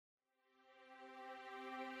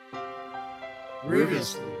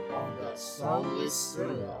Previously on the Sunless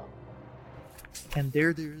Citadel. And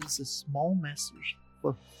there's a small message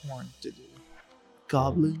for Horn to do.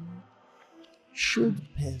 Goblin should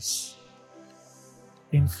piss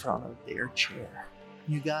in front of their chair.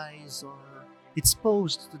 You guys are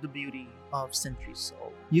exposed to the beauty of Sentry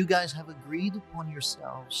Soul. You guys have agreed upon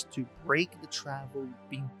yourselves to break the travel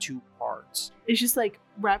in two parts. It's just like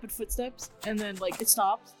rapid footsteps, and then like it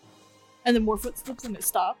stops, and then more footsteps, and it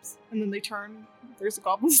stops, and then they turn. There's a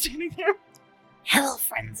goblin standing there. Hello,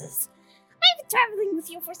 friends. I've been traveling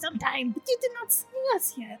with you for some time, but you did not see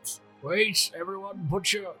us yet. Wait, everyone,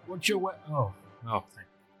 put your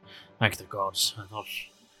thank the gods. I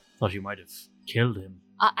thought you might have killed him.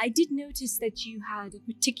 I did notice that you had a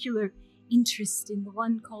particular interest in the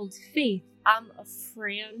one called Faith. I'm a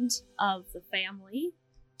friend of the family.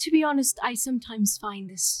 To be honest, I sometimes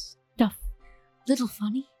find this stuff a little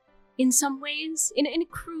funny. In some ways, in a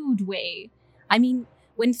crude way. I mean,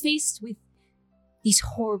 when faced with these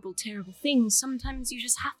horrible, terrible things, sometimes you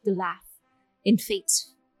just have to laugh in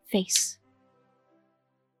fate's face.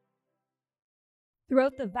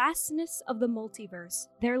 Throughout the vastness of the multiverse,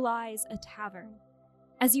 there lies a tavern.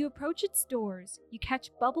 As you approach its doors, you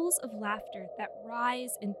catch bubbles of laughter that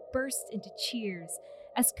rise and burst into cheers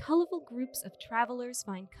as colorful groups of travelers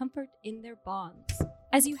find comfort in their bonds.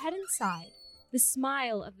 As you head inside, the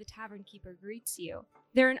smile of the tavern keeper greets you.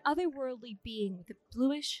 They're an otherworldly being with a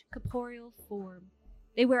bluish, corporeal form.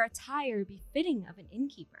 They wear attire befitting of an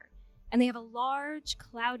innkeeper, and they have a large,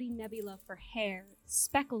 cloudy nebula for hair,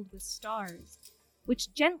 speckled with stars,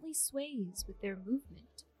 which gently sways with their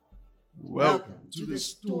movement. Welcome to the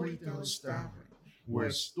Storyteller's Tavern,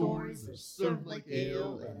 where stories are served like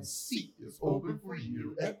ale and a seat is open for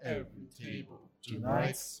you at every table.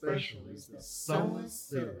 Tonight's special is the Sunless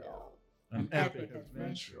Citadel, an epic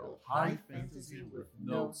adventure of high fantasy with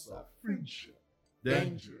notes of friendship,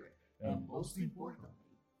 danger, and most importantly,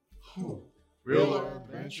 hope. Will our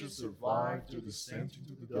adventure survive to descent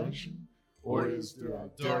into the dungeon, or is there a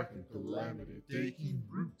dark and calamity taking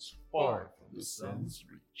roots far from the sun's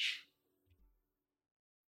reach?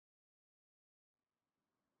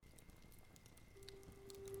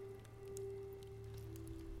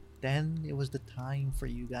 Then it was the time for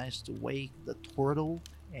you guys to wake the turtle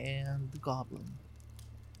and the goblin.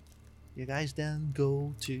 You guys then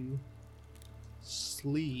go to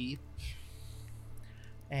sleep,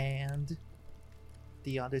 and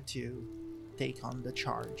the other two take on the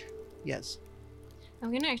charge. Yes.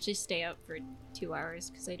 I'm gonna actually stay up for 2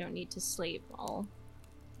 hours because I don't need to sleep all.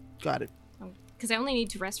 Got it. Because I only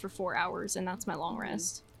need to rest for 4 hours, and that's my long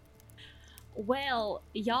rest. Well,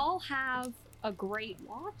 y'all have a great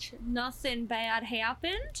watch. Nothing bad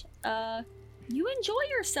happened. You enjoy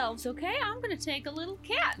yourselves, okay? I'm gonna take a little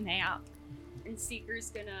cat nap. And Seeker's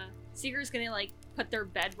gonna like put their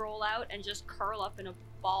bedroll out and just curl up in a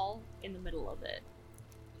ball in the middle of it.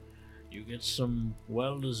 You get some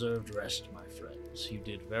well-deserved rest, my friends. You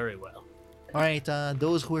did very well. Alright,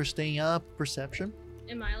 those who are staying up, perception.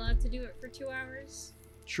 Am I allowed to do it for 2 hours?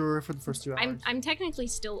 Sure, for the first 2 hours. I'm technically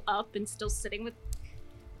still up and still sitting with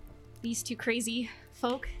these two crazy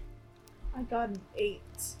folk. I got an 8.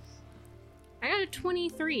 I got a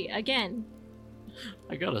 23 again.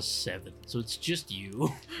 I got a 7, so it's just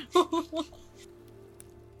you.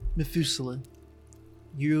 Methuselah,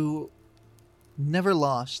 you never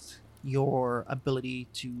lost your ability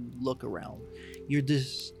to look around.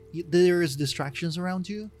 There is distractions around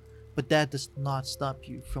you, but that does not stop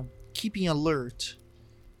you from keeping alert.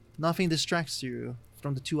 Nothing distracts you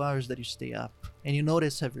from the 2 hours that you stay up, and you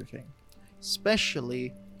notice everything,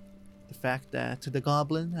 especially the fact that the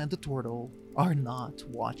goblin and the turtle are not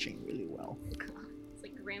watching really well. It's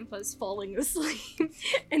like Grandpa's falling asleep,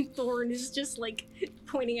 and Thorn is just like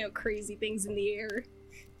pointing out crazy things in the air.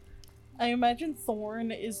 I imagine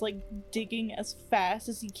Thorn is like digging as fast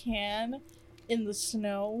as he can in the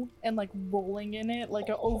snow and like rolling in it like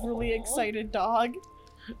an overly excited dog.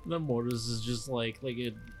 The Mortis is just like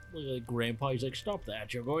Grandpa. He's like, stop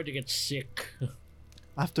that! You're going to get sick.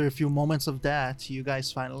 After a few moments of that, you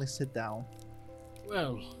guys finally sit down.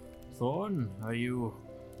 Well, Thorn, are you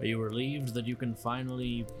relieved that you can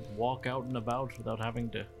finally walk out and about without having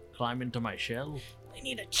to climb into my shell? I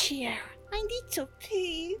need a chair. I need to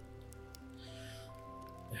pee.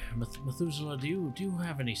 Methuselah, do you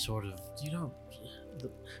have any sort of...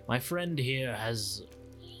 my friend here has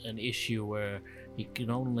an issue where he can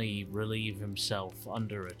only relieve himself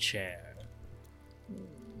under a chair.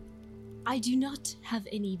 I do not have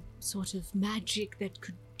any sort of magic that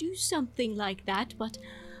could do something like that, but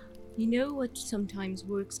you know what sometimes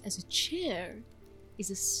works as a chair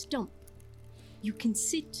is a stump. you can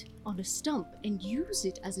sit on a stump and use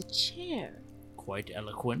it as a chair. Quite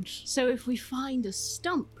eloquent. So if we find a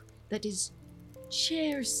stump that is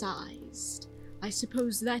chair-sized, I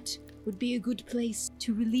suppose that would be a good place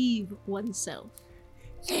to relieve oneself.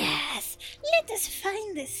 Yes, let us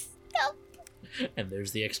find this stump. And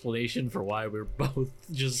there's the explanation for why we're both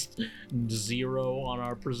just 0 on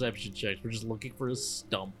our perception checks. We're just looking for a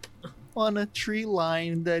stump. On a tree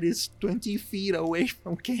line that is 20 feet away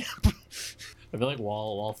from camp. I feel like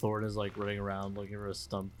while Thorn is like running around looking for a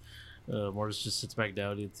stump, Mortis just sits back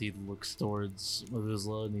down and he looks towards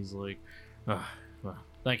Methuselah and he's like, well,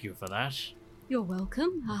 thank you for that. You're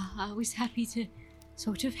welcome. I was happy to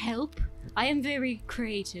sort of help. I am very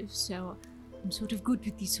creative, so I'm sort of good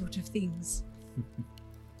with these sort of things.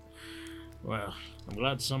 Well, I'm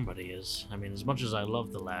glad somebody is. I mean, as much as I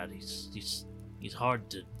love the lad, he's hard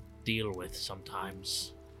to deal with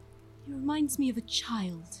sometimes. He reminds me of a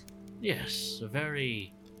child. Yes, a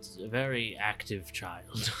very active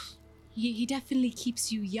child. He definitely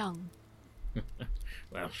keeps you young.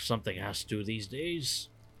 Well, something has to these days.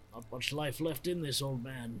 Not much life left in this old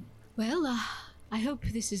man. Well, I hope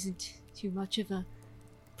this isn't too much of a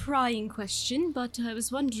prying question, but I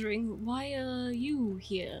was wondering, why are you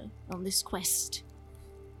here on this quest?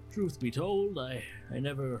 Truth be told, I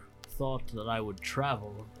never thought that I would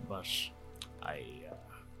travel, but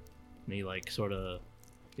he like sort of,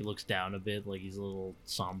 he looks down a bit, like he's a little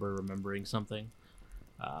somber, remembering something.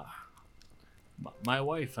 My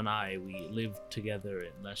wife and I, we lived together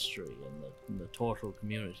in Lestry in the Tortle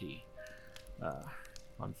community.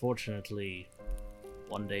 Unfortunately,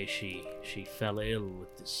 one day she fell ill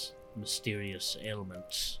with this mysterious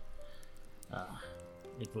ailment.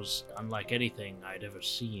 It was unlike anything I'd ever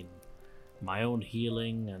seen. My own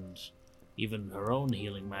healing and even her own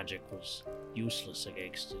healing magic was useless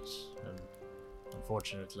against it, and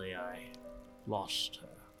unfortunately I lost her.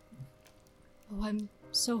 Oh, I'm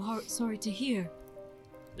so sorry to hear.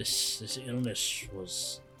 This illness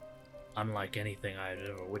was unlike anything I had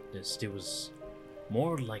ever witnessed. It was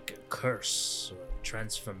more like a curse or a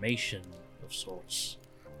transformation of sorts.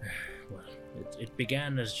 Well, it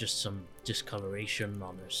began as just some discoloration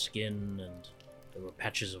on her skin, and there were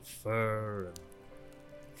patches of fur and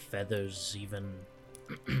feathers even.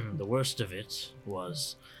 The worst of it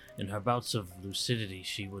was, in her bouts of lucidity,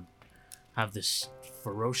 she would have this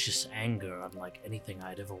ferocious anger unlike anything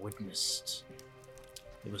I'd ever witnessed.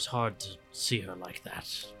 It was hard to see her like that,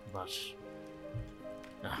 but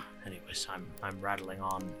anyways, I'm rattling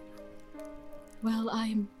on. Well,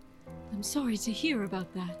 I'm sorry to hear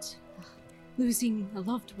about that. Losing a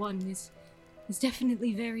loved one is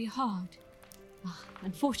definitely very hard.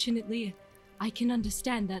 Unfortunately, I can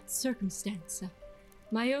understand that circumstance.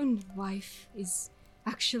 My own wife is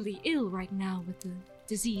actually ill right now with the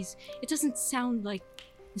disease. It doesn't sound like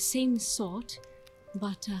the same sort,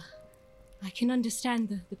 but I can understand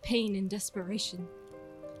the pain and desperation.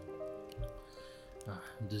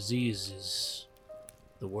 Disease is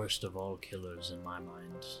the worst of all killers in my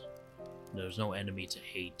mind. There's no enemy to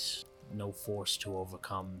hate, no force to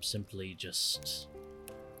overcome, simply just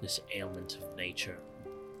this ailment of nature.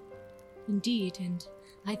 Indeed, and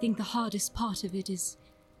I think the hardest part of it is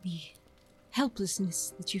the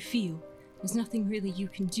helplessness that you feel. There's nothing really you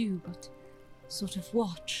can do but sort of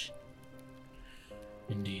watch.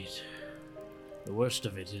 Indeed. The worst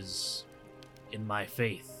of it is, in my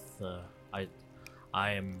faith,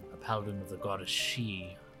 I am a paladin of the goddess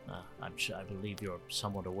She. I believe you're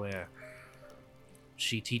somewhat aware.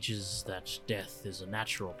 She teaches that death is a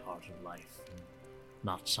natural part of life, and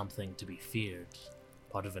not something to be feared,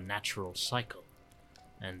 part of a natural cycle.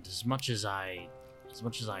 And as much as I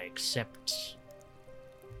accept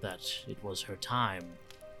that it was her time,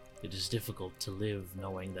 it is difficult to live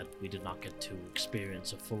knowing that we did not get to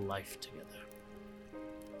experience a full life together.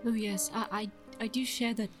 Oh yes, I do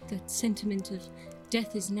share that sentiment of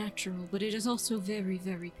death is natural, but it is also very,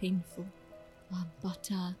 very painful.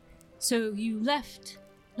 So you left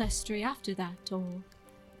Lestry after that, or?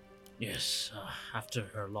 Yes, after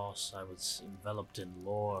her loss, I was enveloped in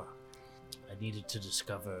lore. I needed to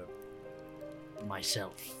discover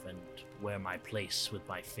myself and where my place with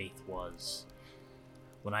my faith was.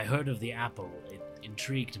 When I heard of the apple, it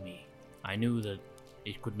intrigued me. I knew that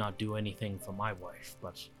it could not do anything for my wife,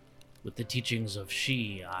 but with the teachings of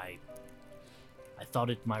She, I thought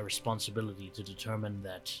it my responsibility to determine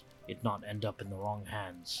that it not end up in the wrong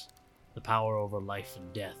hands. The power over life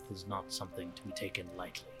and death is not something to be taken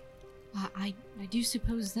lightly. I do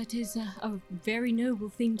suppose that is a very noble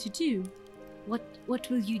thing to do. What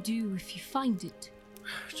will you do if you find it?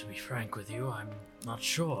 To be frank with you, I'm not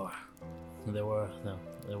sure. There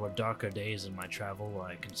There were darker days in my travel where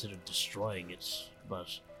I considered destroying it,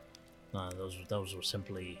 but those were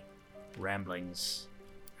simply ramblings.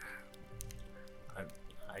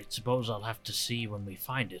 I suppose I'll have to see when we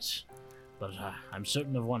find it, but I'm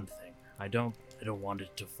certain of one thing. I don't want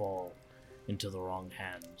it to fall into the wrong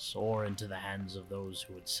hands, or into the hands of those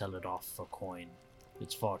who would sell it off for coin.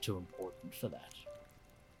 It's far too important for that.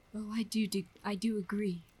 Oh, I do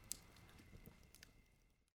agree.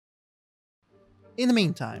 In the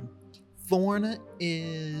meantime, Thorn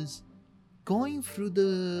is going through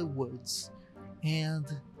the woods, and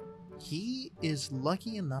he is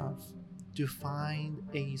lucky enough to find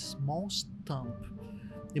a small stump.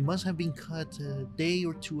 It must have been cut a day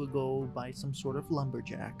or two ago by some sort of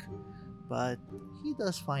lumberjack, but he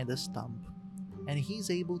does find a stump, and he's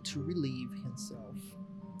able to relieve himself.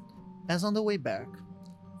 As on the way back,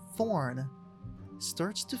 Thorn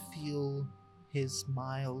starts to feel his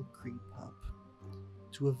smile creep up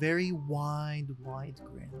to a very wide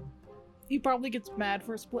grin. He probably gets mad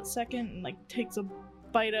for a split second and like takes a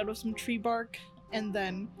bite out of some tree bark and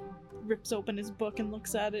then rips open his book and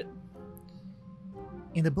looks at it.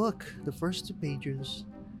 In the book, the first 2 pages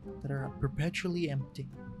that are perpetually empty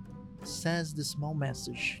says the small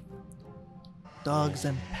message: dogs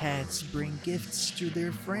and pets bring gifts to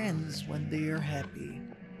their friends when they are happy.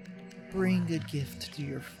 Bring a gift to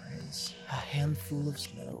your friends, a handful of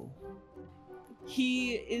snow.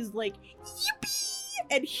 He is like, yippee!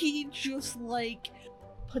 And he just like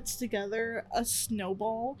puts together a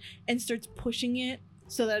snowball and starts pushing it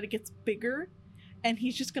so that it gets bigger. And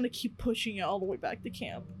he's just gonna keep pushing it all the way back to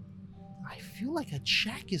camp. I feel like a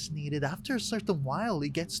check is needed. After a certain while, it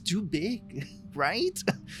gets too big, right?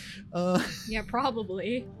 Yeah,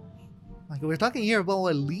 probably. Like we're talking here about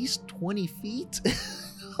at least 20 feet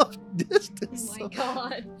of distance. Oh my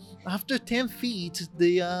god. After 10 feet,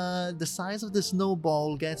 the size of the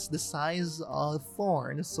snowball gets the size of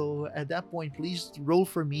Thorn. So at that point, please roll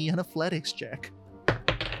for me an athletics check.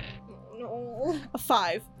 No. A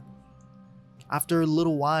 5. After a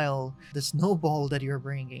little while, the snowball that you're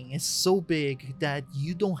bringing is so big that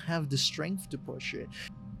you don't have the strength to push it.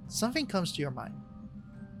 Something comes to your mind.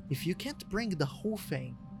 If you can't bring the whole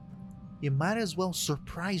thing, you might as well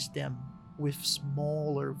surprise them with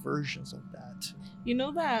smaller versions of that. You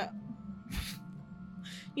know that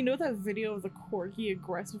video of the corgi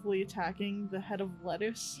aggressively attacking the head of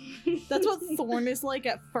lettuce? That's what Thorn is like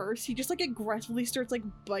at first. He just like aggressively starts like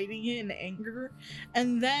biting it in anger,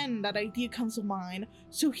 and then that idea comes to mind,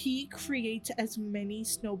 so he creates as many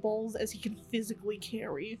snowballs as he can physically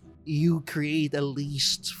carry. You create at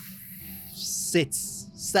least 6,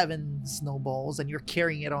 7 snowballs, and you're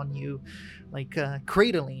carrying it on you, like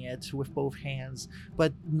cradling it with both hands,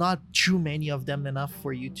 but not too many of them enough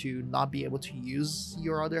for you to not be able to use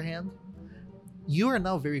your other hand. You are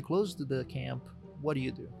now very close to the camp. What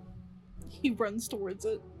do? He runs towards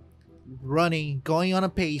it. Running, going on a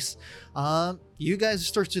pace. You guys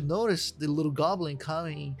start to notice the little goblin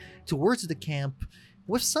coming towards the camp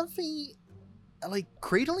with something like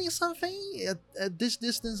cradling something. At this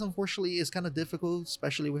distance, unfortunately, is kind of difficult,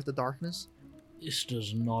 especially with the darkness. This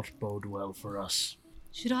does not bode well for us.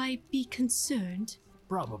 Should I be concerned?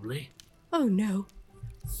 Probably. Oh no.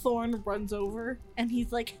 Thorn runs over and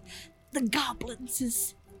he's like, the goblins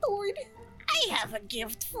is Thorn. I have a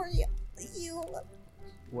gift for you.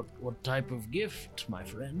 What type of gift, my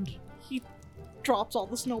friend? He drops all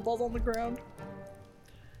the snowballs on the ground.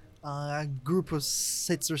 A group of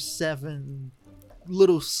 6 or 7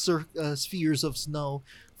 little spheres of snow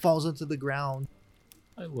falls onto the ground.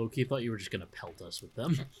 I low-key thought you were just gonna pelt us with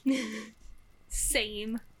them.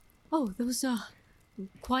 Same. Oh, those are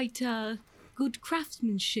quite good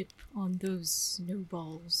craftsmanship on those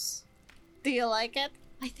snowballs. Do you like it?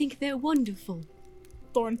 I think they're wonderful.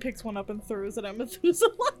 Thorn picks one up and throws it at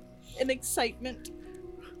Methuselah in excitement.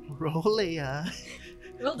 Roll a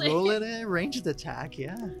ranged attack,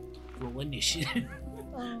 yeah. Roll initiative.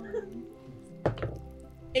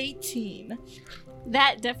 18.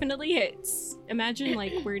 That definitely hits. Imagine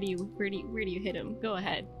like where do you hit him? Go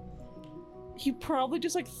ahead. He probably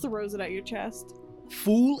just like throws it at your chest.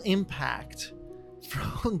 Full impact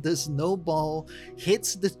from the snowball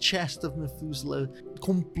hits the chest of Methuselah,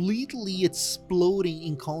 completely exploding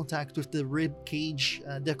in contact with the rib cage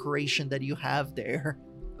decoration that you have there.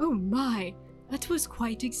 Oh my, that was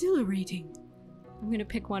quite exhilarating. I'm gonna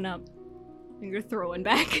pick one up and you're throwing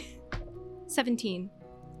back. 17.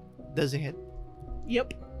 Does it hit?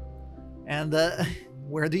 Yep. And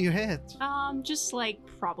where do you hit? Just like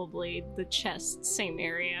probably the chest, same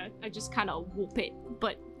area. I just kind of whoop it,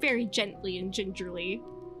 but very gently and gingerly.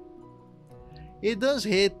 It does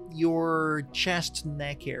hit your chest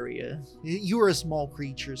neck area. You're a small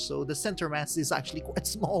creature, so the center mass is actually quite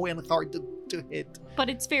small and hard to hit. But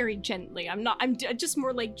it's very gently. I'm just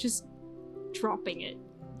more like just dropping it.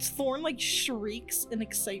 Thorn like shrieks in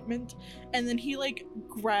excitement, and then he like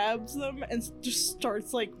grabs them and just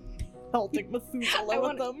starts like pelting Methuselah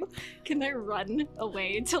with them. Can I run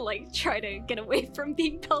away to like try to get away from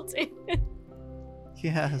being pelted?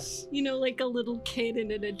 Yes. You know, like a little kid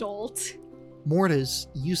and an adult. Mortis,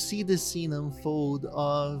 you see this scene unfold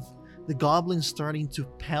of the goblin starting to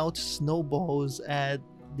pelt snowballs at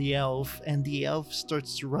the elf, and the elf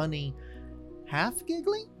starts running, half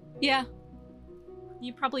giggling? Yeah.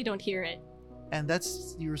 You probably don't hear it. And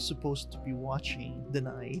that's, you're supposed to be watching the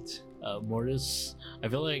night. Mortis, I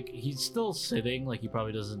feel like he's still sitting, like he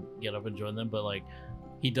probably doesn't get up and join them, but like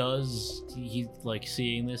he like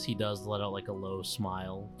seeing this, he does let out like a low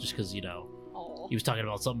smile, just because, you know, he was talking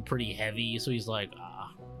about something pretty heavy, so he's like,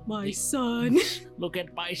 my son. Look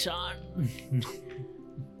at my son.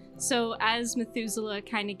 So as Methuselah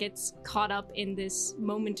kind of gets caught up in this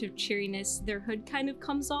moment of cheeriness, their hood kind of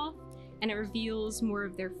comes off, and it reveals more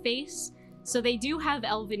of their face. So they do have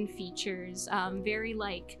elven features, very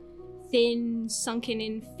like thin, sunken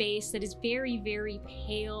in face that is very, very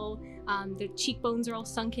pale. The cheekbones are all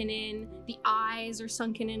sunken in, the eyes are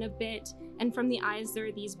sunken in a bit, and from the eyes there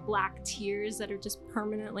are these black tears that are just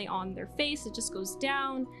permanently on their face. It just goes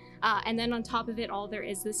down, and then on top of it all there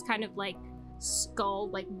is this kind of like skull,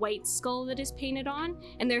 like white skull that is painted on,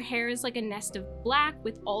 and their hair is like a nest of black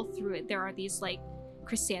with all through it there are these like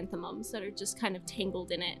chrysanthemums that are just kind of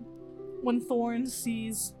tangled in it. When Thorn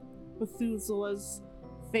sees Methuselah's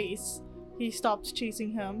face, he stops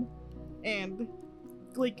chasing him and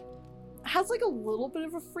like has like a little bit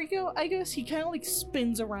of a freak out, I guess. He kind of like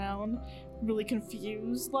spins around really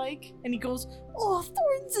confused like, and he goes, "Oh,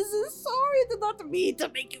 Thorns is sorry, I did not mean to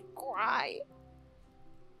make you cry."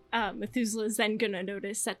 Methuselah is then gonna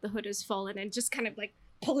notice that the hood has fallen and just kind of like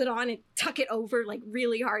pull it on and tuck it over like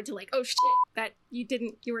really hard to like, oh shit, that you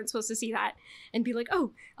weren't supposed to see that, and be like,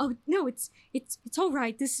 oh no, it's all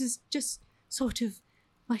right. This is just sort of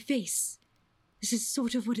my face. This is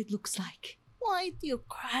sort of what it looks like. Why do you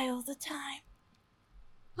cry all the time?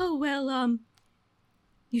 Oh well,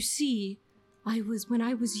 you see, when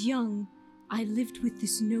I was young, I lived with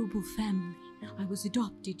this noble family. I was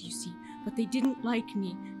adopted, you see, but they didn't like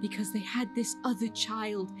me because they had this other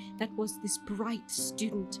child that was this bright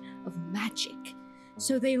student of magic.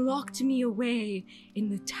 So they locked me away in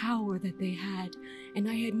the tower that they had, and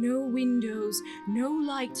I had no windows, no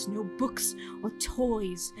lights, no books or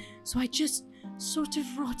toys. So I just sort of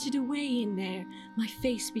rotted away in there. My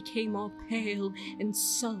face became all pale and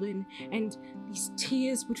sullen, and these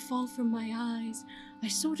tears would fall from my eyes. I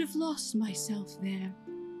sort of lost myself there.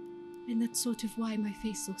 And that's sort of why my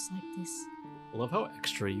face looks like this. I love how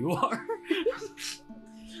extra you are.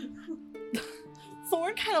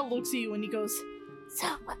 Thorn kind of looks at you and he goes,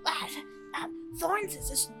 So, Thorns is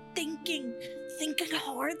just thinking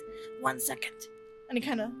hard. 1 second. and he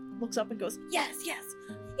kind of looks up and goes, Yes.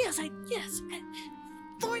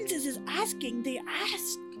 Thorns is asking. They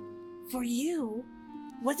asked for you.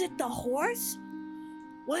 Was it the horse?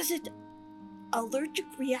 Was it allergic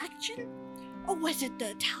reaction? Or was it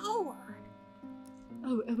the tower?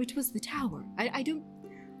 Oh, it was the tower. I don't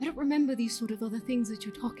remember these sort of other things that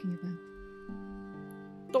you're talking about.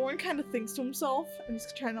 Thorn kind of thinks to himself, and he's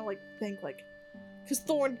trying to think because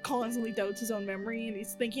Thorn constantly doubts his own memory, and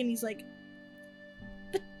he's thinking, he's like,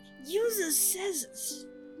 but Yuza says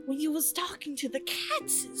when you was talking to the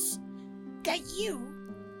cats that you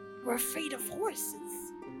were afraid of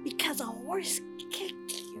horses because a horse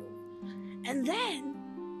kicked you, and then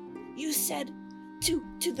you said to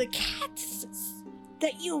the cats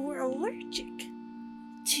that you were allergic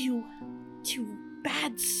to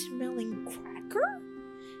bad smelling cracker.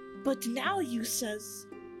 But now you says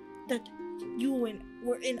that you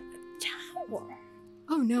were in a tower.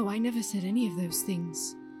 Oh no, I never said any of those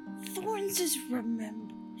things. Thorns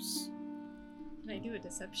remembers. Can I do a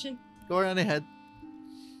deception? Go right ahead.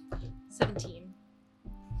 17.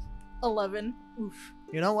 11. Oof.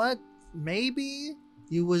 You know what? Maybe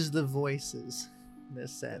it was the voices that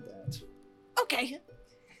said that. Okay.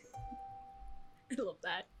 I love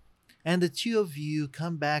that. And the two of you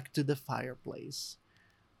come back to the fireplace.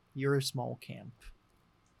 Your small camp.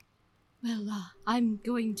 Well, I'm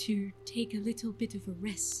going to take a little bit of a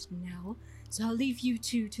rest now, so I'll leave you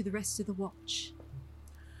two to the rest of the watch.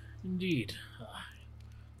 Indeed.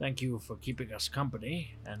 Thank you for keeping us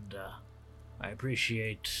company, and I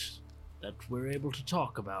appreciate that we're able to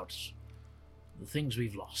talk about the things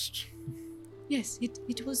we've lost. Yes,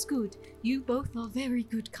 it was good. You both are very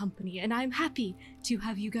good company, and I'm happy to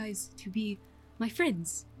have you guys to be my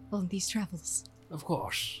friends on these travels. Of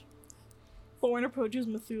course. Thorn approaches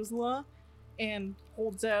Methuselah and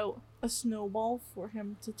holds out a snowball for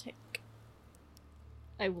him to take.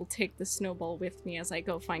 I will take the snowball with me as I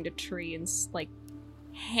go find a tree and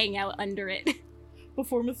hang out under it.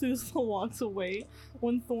 Before Methuselah walks away,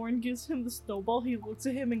 when Thorn gives him the snowball, he looks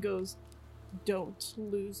at him and goes, "Don't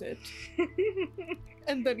lose it."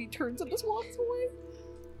 And then he turns and just walks away.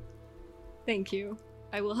 Thank you.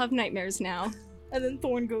 I will have nightmares now. And then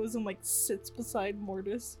Thorn goes and sits beside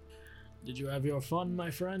Mortis. Did you have your fun,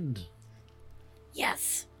 my friend?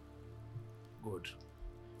 Yes. Good.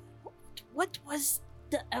 What was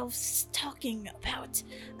the elves talking about?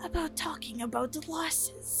 About talking about the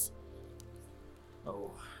losses.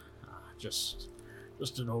 Oh, just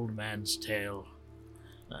an old man's tale.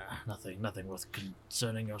 Nothing worth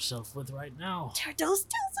concerning yourself with right now. Turtles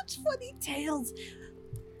tell such funny tales.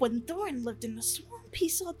 When Thorn lived in the swamp, he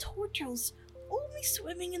saw turtles only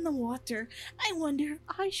swimming in the water. I wonder if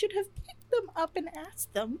I should have picked them up and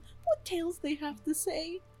asked them what tales they have to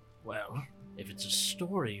say. Well, if it's a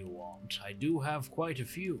story you want, I do have quite a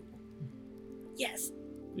few. Yes.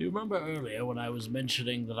 You remember earlier when I was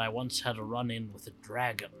mentioning that I once had a run-in with a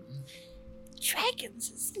dragon?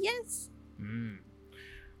 Dragons, yes.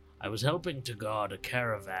 I was helping to guard a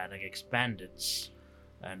caravan against bandits,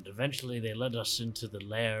 and eventually they led us into the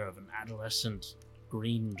lair of an adolescent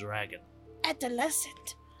green dragon.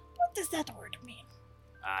 Adolescent? What does that word mean?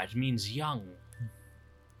 It means young.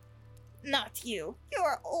 Not you.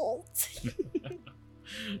 You're old.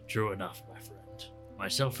 True enough, my friend.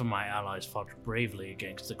 Myself and my allies fought bravely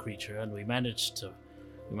against the creature, and we managed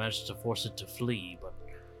to force it to flee, but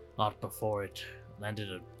not before it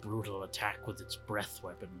landed a brutal attack with its breath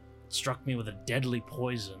weapon. It struck me with a deadly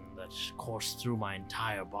poison that coursed through my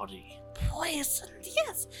entire body. Poison,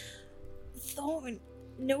 yes. Thorn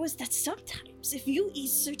knows that sometimes if you eat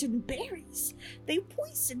certain berries, they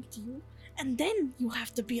poison you, and then you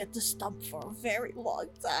have to be at the stump for a very long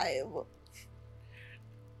time.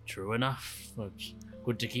 True enough, but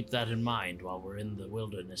good to keep that in mind while we're in the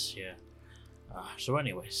wilderness here. So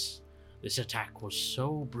anyways, this attack was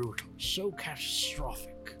so brutal, so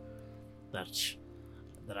catastrophic,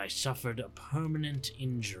 that I suffered a permanent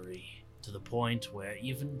injury to the point where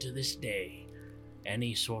even to this day,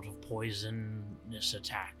 any sort of poisonous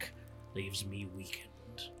attack leaves me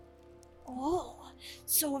weakened. Oh,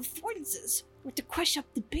 so if Thorns were to crush up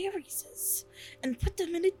the berries and put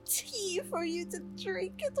them in a tea for you to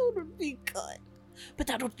drink, it would be good. But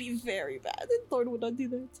that would be very bad, and Thorn would not do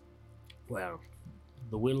that. Well,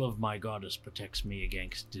 the will of my goddess protects me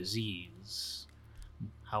against disease.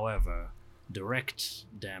 However, direct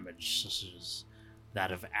damage such as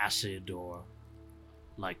that of acid or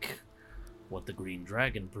like what the green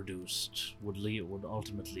dragon produced would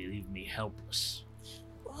ultimately leave me helpless.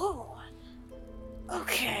 Oh,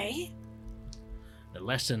 okay. The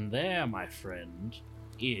lesson there, my friend,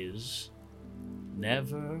 is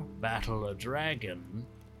never battle a dragon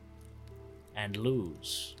and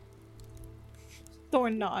lose.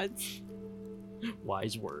 Thorn nods.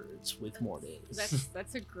 Wise words with Mortis.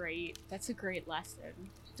 That's a great lesson.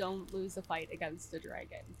 Don't lose a fight against a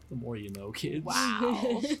dragon. The more you know, kids.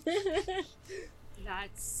 Wow.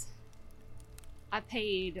 I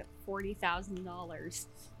paid $40,000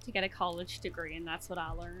 to get a college degree, and that's what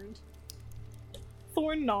I learned.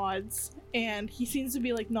 Thorn nods, and he seems to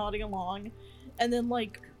be nodding along, and then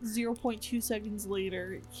 0.2 seconds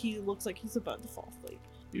later, he looks like he's about to fall asleep.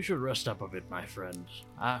 You should rest up a bit, my friend.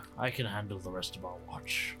 I can handle the rest of our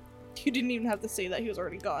watch. You didn't even have to say that, he was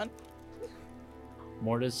already gone.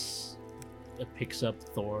 Mortis picks up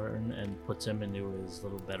Thorn and puts him into his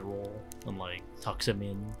little bedroll and tucks him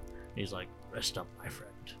in. He's like, rest up, my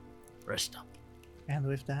friend. Rest up. And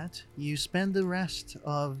with that, you spend the rest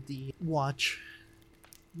of the watch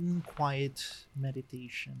in quiet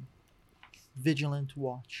meditation, vigilant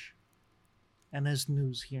watch, and there's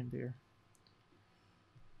news here and there.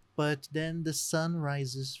 But then the sun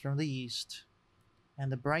rises from the east,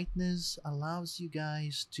 and the brightness allows you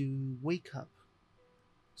guys to wake up.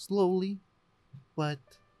 Slowly, but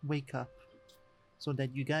wake up, so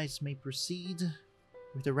that you guys may proceed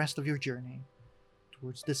with the rest of your journey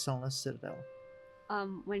towards the Sunless Citadel.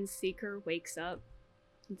 When Seeker wakes up,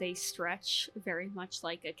 they stretch very much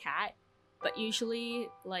like a cat, but usually,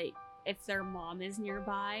 if their mom is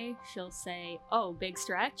nearby, she'll say, "Oh, big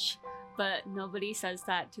stretch," but nobody says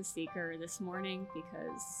that to Seeker this morning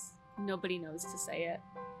because nobody knows to say it.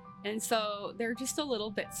 And so they're just a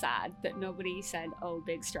little bit sad that nobody said, "Oh,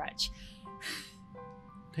 big stretch."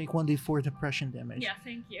 Take 1d4 depression damage. Yeah,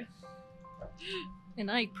 thank you. And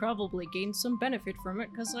I probably gained some benefit from it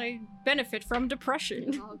because I benefit from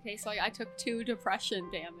depression. Okay, so I took 2 depression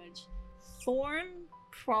damage. Thorn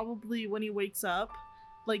probably, when he wakes up,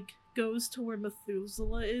 like, goes to where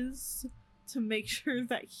Methuselah is to make sure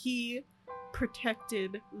that he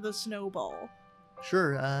protected the snowball.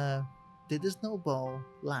 Sure, did the snowball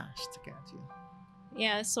last, can't you?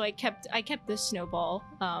 Yeah, so I kept the snowball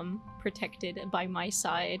protected by my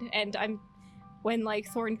side, and when like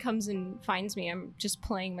Thorn comes and finds me, I'm just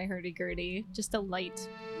playing my hurdy-gurdy, just a light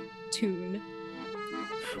tune.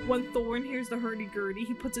 When Thorn hears the hurdy-gurdy,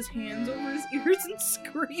 he puts his hands over his ears and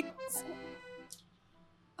screams.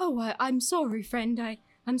 Oh, I'm sorry, friend.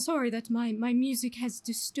 I'm sorry that my music has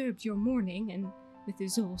disturbed your morning, and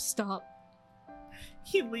Methuselah, stop.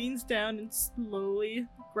 He leans down and slowly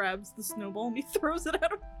grabs the snowball and he throws it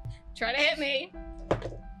at him. Try to hit me.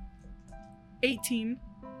 18.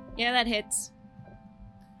 Yeah, that hits.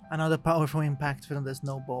 Another powerful impact from the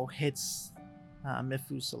snowball hits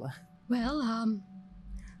Methuselah. Well,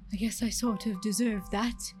 I guess I sort of deserve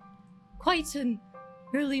that. Quite an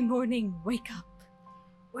early morning wake up.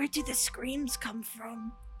 Where do the screams come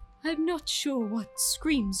from? I'm not sure what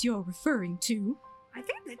screams you're referring to. Are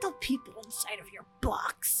there little people inside of your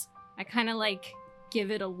box? I kind of like give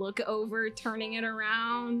it a look over, turning it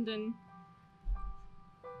around, and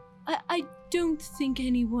I don't think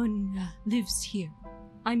anyone lives here.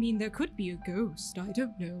 I mean, there could be a ghost. I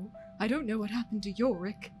don't know. I don't know what happened to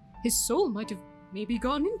Yorick. His soul might have maybe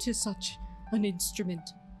gone into such an instrument.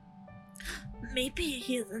 Maybe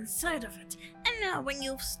he is inside of it, and now when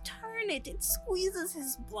you turn it, it squeezes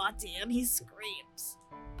his body and he screams.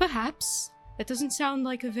 Perhaps. That doesn't sound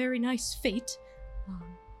like a very nice fate.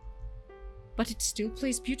 But it still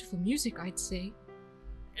plays beautiful music, I'd say.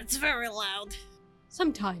 It's very loud.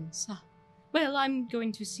 Sometimes. Well, I'm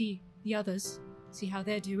going to see the others, see how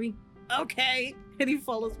they're doing. Okay. And he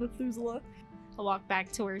follows Methuselah. I'll walk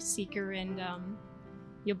back to where Seeker and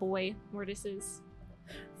your boy Mortis is.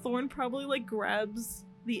 Thorn probably like grabs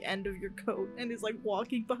the end of your coat and is like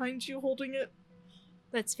walking behind you holding it.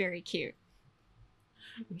 That's very cute.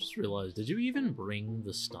 I just realized, did you even bring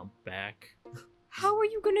the stump back? How are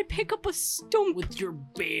you gonna pick up a stump? With your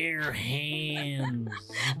bare hands.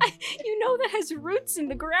 You know that has roots in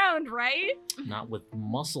the ground, right? Not with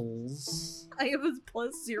muscles. I have his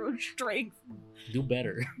 +0 strength. Do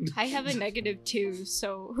better. I have a -2,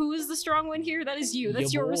 so who is the strong one here? That is you.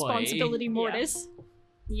 That's your boy. responsibility, Mortis.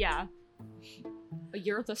 Yeah.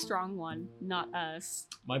 You're the strong one, not us.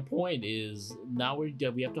 My point is, now we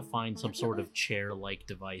have to find some sort of chair-like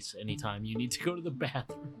device anytime you need to go to the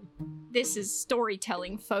bathroom. This is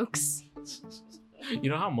storytelling, folks. You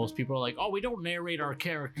know how most people are like, oh, we don't narrate our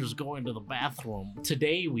characters going to the bathroom.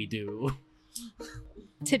 Today we do.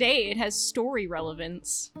 Today it has story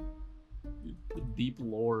relevance. The deep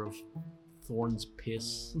lore of Thorn's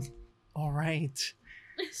piss. All right.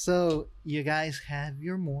 So you guys have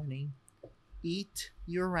your morning. Eat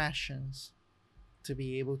your rations to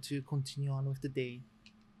be able to continue on with the day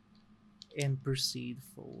and proceed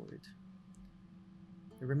forward.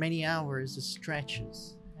 The remaining hours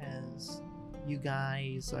stretches as you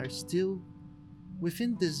guys are still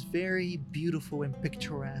within this very beautiful and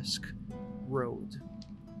picturesque road.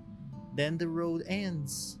 Then the road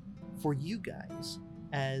ends for you guys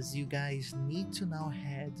as you guys need to now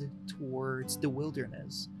head towards the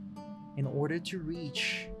wilderness in order to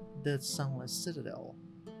reach the Sunless Citadel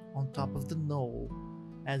on top of the knoll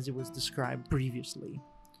as it was described previously.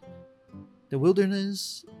 The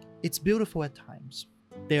wilderness, it's beautiful at times.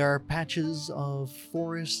 There are patches of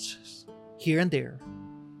forest here and there,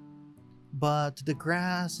 but the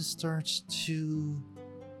grass starts to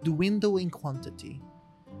dwindle in quantity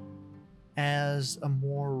as a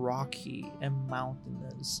more rocky and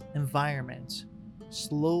mountainous environment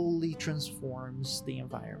slowly transforms the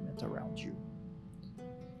environment around you.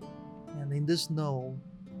 And in the snow,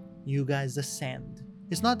 you guys ascend.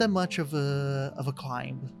 It's not that much of a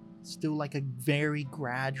climb. It's still like a very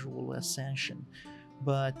gradual ascension,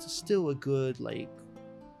 but still a good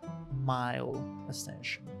mile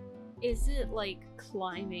ascension. Is it like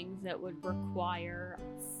climbing that would require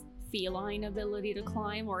feline ability to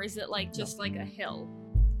climb, or is it like just like a hill?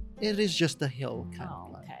 It is just a hill kind of Oh,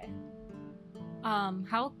 climb.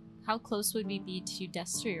 okay. How close would we be to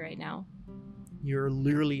Destry right now? You're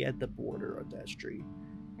literally at the border of that street.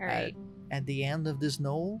 All right. At the end of this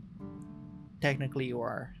knoll, technically you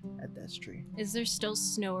are at that street. Is there still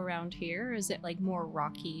snow around here, or is it like more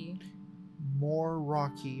rocky? More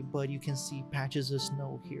rocky, but you can see patches of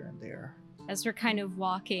snow here and there. As we're kind of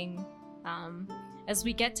walking, As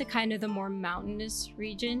we get to kind of the more mountainous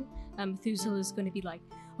region, Methuselah's going to be like,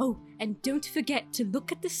 oh, and don't forget to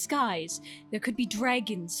look at the skies. There could be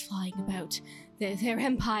dragons flying about. Their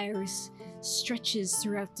empire stretches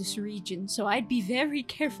throughout this region, so I'd be very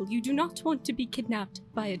careful. You do not want to be kidnapped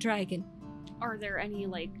by a dragon. Are there any,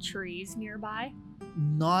 like, trees nearby?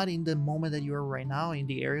 Not in the moment that you are right now, in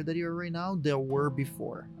the area that you are right now. There were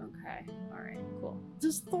before. Okay, alright, cool.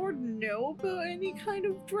 Does Thorn know about any kind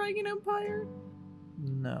of dragon empire?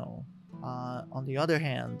 No. On the other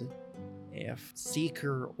hand, if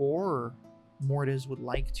Seeker or Mortis would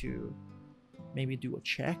like to maybe do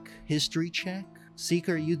a history check.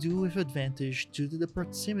 Seeker, you do with advantage due to the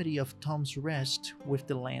proximity of Tom's Rest with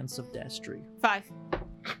the lands of Destry. 5.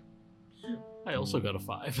 I also got a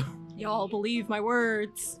 5. Y'all believe my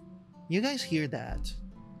words. You guys hear that,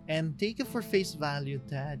 and take it for face value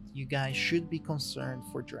that you guys should be concerned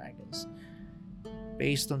for dragons.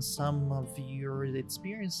 Based on some of your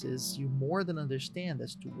experiences, you more than understand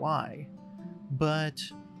as to why. But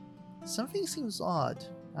something seems odd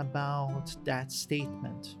about that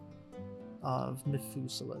statement of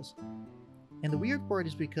Methuselah's. And the weird part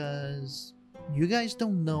is because you guys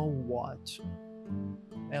don't know what.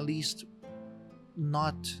 At least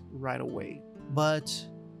not right away. But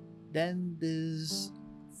then this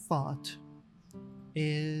thought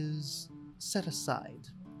is set aside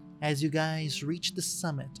as you guys reach the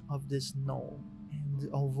summit of this knoll. And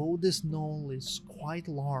although this knoll is quite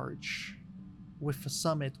large, with a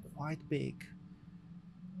summit quite big,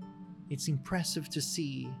 it's impressive to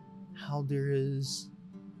see how there is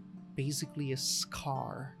basically a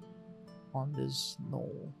scar on this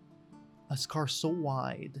knoll. A scar so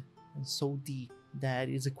wide and so deep that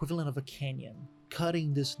is equivalent of a canyon,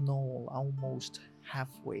 cutting this knoll almost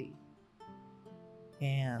halfway.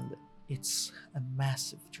 And it's a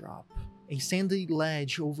massive drop. A sandy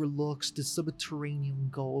ledge overlooks the subterranean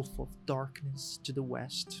gulf of darkness to the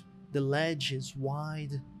west. The ledge is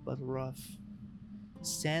wide but rough.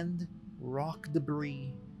 Sand, rock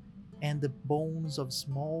debris, and the bones of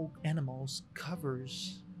small animals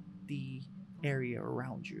covers the area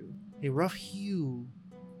around you. A rough-hewn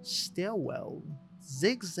stairwell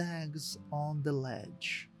zigzags on the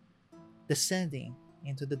ledge, descending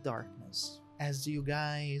into the darkness. As you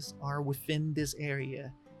guys are within this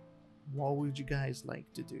area, what would you guys like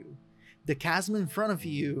to do? The chasm in front of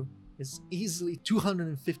you is easily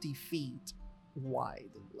 250 feet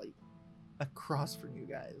wide, like across from you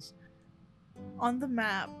guys. On the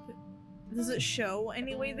map, does it show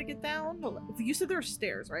any way to get down? You said there are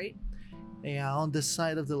stairs, right? Yeah, on the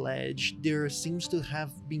side of the ledge, there seems to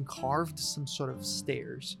have been carved some sort of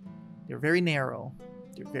stairs. They're very narrow,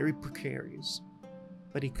 they're very precarious,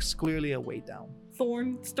 but it's clearly a way down.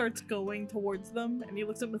 Thorn starts going towards them, and he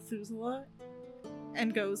looks at Methuselah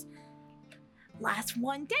and goes, "Last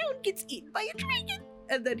one down gets eaten by a dragon!"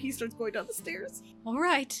 And then he starts going down the stairs. All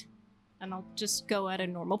right. And I'll just go at a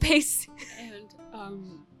normal pace.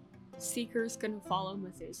 And, Seeker's gonna follow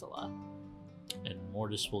Methuselah. And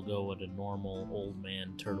Mortis will go at a normal old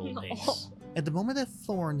man turtle pace. At the moment that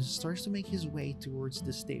Thorn starts to make his way towards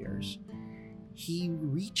the stairs, he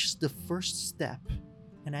reaches the first step,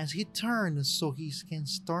 and as he turns so he can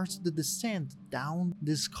start the descent down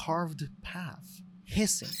this carved path,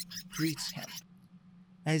 hissing greets him.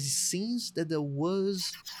 As he sees that there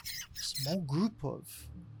was a small group of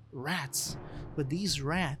rats, but these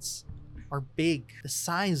rats are big, the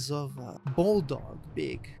size of a bulldog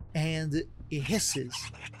big, and it hisses.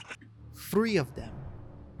 3 of them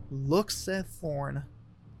looks at Thorn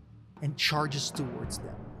and charges towards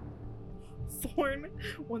them. Thorn,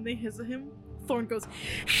 when they hiss at him, Thorn goes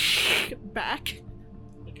back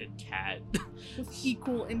Like a cat. with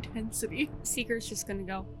equal intensity. Seeker's just gonna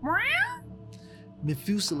go,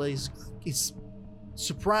 Methuselah is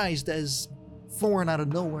surprised as Thorn out of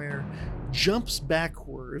nowhere jumps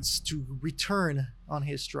backwards to return on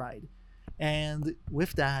his stride. And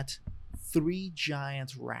with that, 3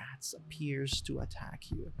 giant rats appears to attack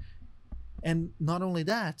you. And not only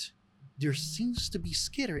that, there seems to be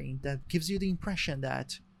skittering that gives you the impression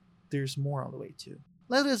that there's more on the way too.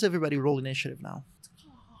 Let us everybody roll initiative now.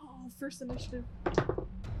 Oh, first initiative.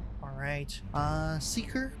 Alright.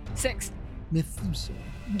 Seeker, 6. Methuselah,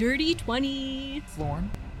 Dirty 20.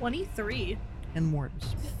 Thorn, 23. and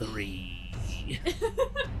Mortis. 3.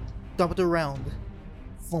 Top of the round,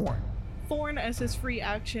 Thorn. Thorn, as his free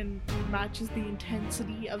action, matches the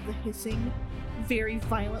intensity of the hissing very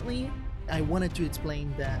violently. I wanted to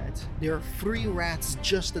explain that there are 3 rats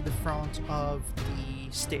just at the front of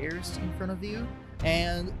the stairs in front of you,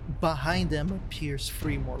 and behind them appears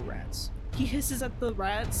 3 more rats. He hisses at the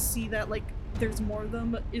rats, see that, like, there's more of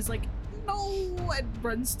them, is like, no, and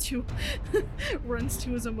runs to runs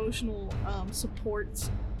to his emotional support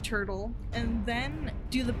turtle, and then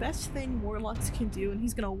do the best thing warlocks can do, and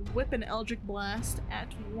he's gonna whip an Eldritch Blast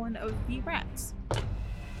at one of the rats.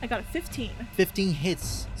 I got a 15. 15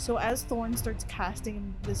 hits. So as Thorn starts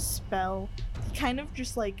casting this spell, he kind of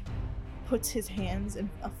just like puts his hands in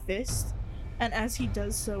a fist, and as he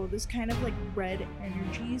does so, this kind of like red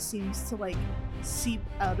energy seems to like seep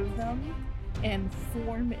out of them and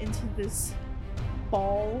form into this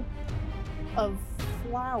ball of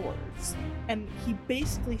flowers, and he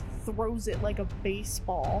basically throws it like a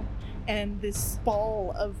baseball, and this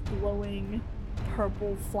ball of glowing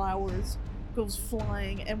purple flowers goes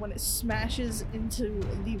flying, and when it smashes into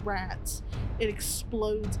the rats, it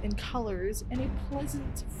explodes in colors and a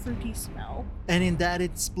pleasant fruity smell. And in that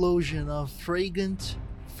explosion of fragrant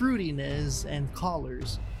fruitiness and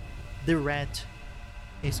colors, the rat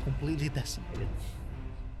is completely decimated.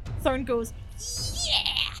 Thorn goes,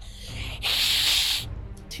 yeah!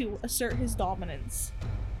 to assert his dominance.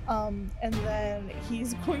 And then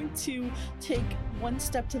he's going to take one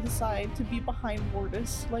step to the side to be behind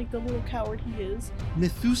Mortis, like the little coward he is.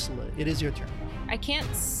 Methuselah, it is your turn. I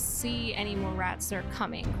can't see any more rats that are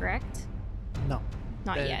coming, correct? No.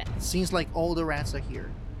 Not yet. Seems like all the rats are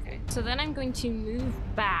here. Okay. So then I'm going to move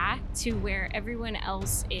back to where everyone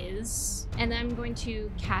else is, and then I'm going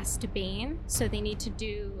to cast Bane, so they need to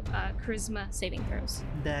do charisma saving throws.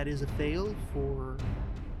 That is a fail for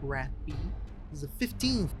Rat B. This is a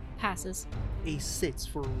 15. Passes. A 6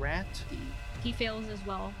 for Rat D. He fails as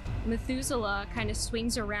well. Methuselah kind of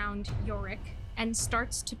swings around Yorick and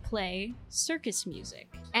starts to play circus music.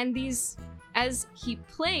 And as he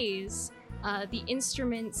plays, the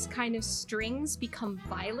instrument's kind of strings become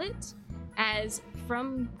violet, as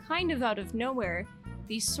from kind of out of nowhere,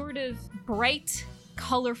 these sort of bright,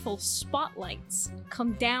 colorful spotlights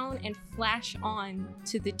come down and flash on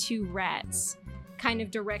to the two rats, kind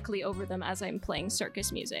of directly over them as I'm playing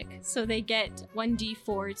circus music. So they get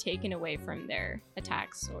 1d4 taken away from their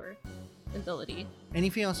attacks or ability.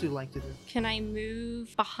 Anything else you'd like to do? Can I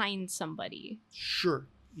move behind somebody? Sure.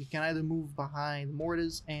 You can either move behind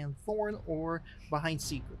Mortis and Thorn or behind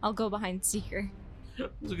Seeker. I'll go behind Seeker. I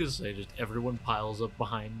was gonna say, just everyone piles up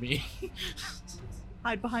behind me.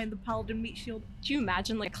 Hide behind the paladin meat shield. Do you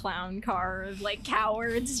imagine like a clown car of like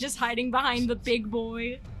cowards just hiding behind the big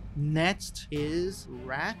boy? Next is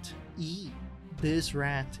Rat E. This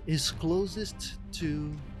rat is closest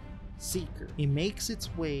to Seeker. It makes its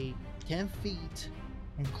way 10 feet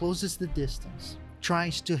and closes the distance.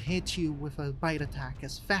 Tries to hit you with a bite attack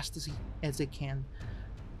as fast as it can,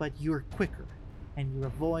 but you're quicker and you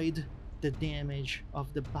avoid the damage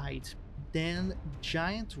of the bite. Then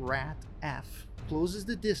Giant Rat F closes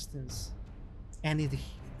the distance and it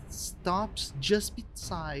stops just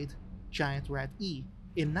beside Giant Rat E.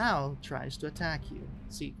 It now tries to attack you,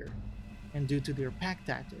 Seeker, and due to their pack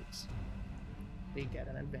tactics, they get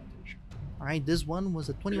an advantage. Alright, this one was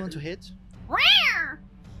a 21 to hit.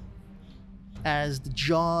 As the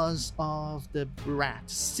jaws of the rat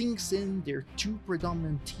sinks in their two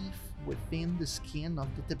predominant teeth within the skin of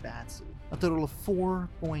the Tabatsu. A total of 4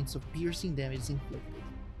 points of piercing damage is inflicted.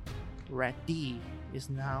 Rat D is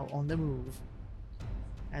now on the move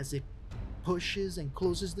as it pushes and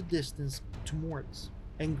closes the distance to Mortis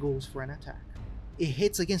and goes for an attack. It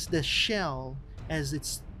hits against the shell as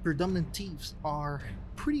its predominant teeth are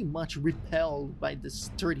pretty much repelled by the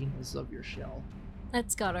sturdiness of your shell.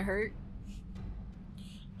 That's gotta hurt.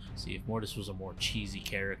 See, if Mortis was a more cheesy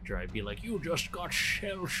character, I'd be like, you just got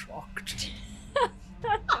shell-shocked.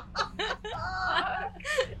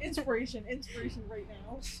 Inspiration right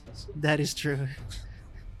now. That is true.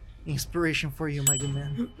 Inspiration for you, my good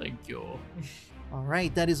man. Thank you.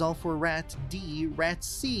 Alright, that is all for Rat D. Rat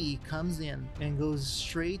C comes in and goes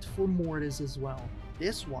straight for Mortis as well.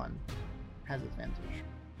 This one has advantage.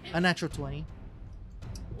 A natural 20.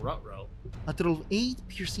 Ruh-roh. A total of 8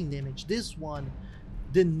 piercing damage. This one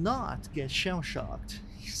did not get shell-shocked.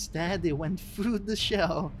 Instead, it went through the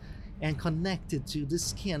shell and connected to the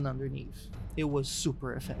skin underneath. It was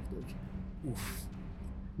super effective. Oof.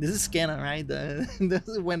 This is canon, right?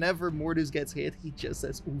 Whenever Mortis gets hit, he just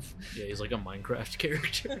says oof. Yeah, he's like a Minecraft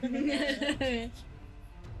character.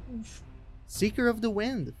 Seeker of the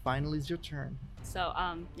Wind, finally it's your turn. So,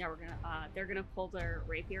 yeah, they're gonna pull their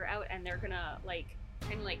rapier out and they're gonna,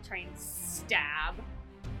 kind of try and stab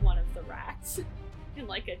one of the rats in,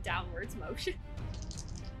 a downwards motion.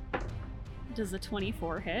 Does a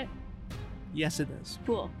 24 hit? Yes, it is.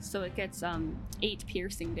 Cool. So it gets, 8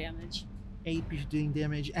 piercing damage. 8 piercing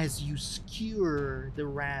damage as you skewer the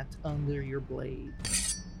rat under your blade.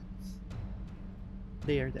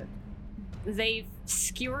 They are dead. they've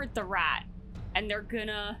skewered the rat, and they're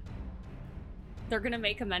gonna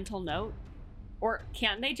make a mental note. Or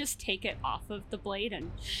can't they just take it off of the blade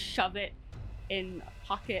and shove it in a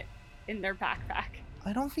pocket in their backpack?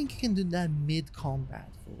 I don't think you can do that mid-combat,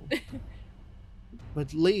 though.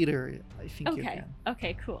 But later, I think you Okay. can.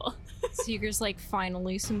 Okay, cool. Seeger's like,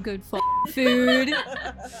 finally some good food.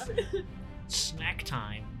 Snack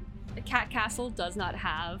time. The Cat Castle does not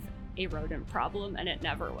have a rodent problem, and it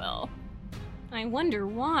never will. I wonder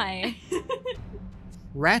why.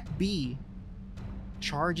 Rat B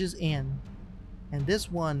charges in, and this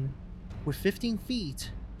one, with 15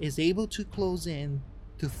 feet, is able to close in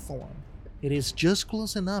to Thorn. It is just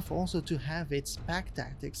close enough also to have its pack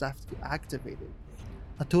tactics activated.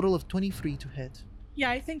 A total of 23 to hit,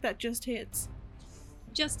 Yeah, I think that just hits.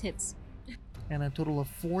 Just hits. and a total of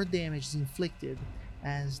 4 damage is inflicted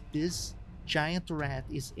as this giant rat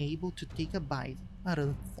is able to take a bite out of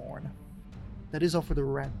the Thorn. That is all for the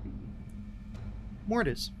Rat B.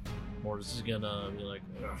 Mortis. Mortis is gonna be like,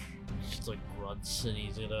 ugh, just like grunts, and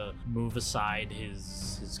he's gonna move aside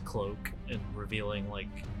his cloak and revealing like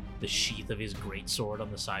the sheath of his greatsword on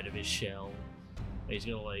the side of his shell. And he's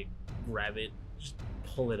gonna like grab it, just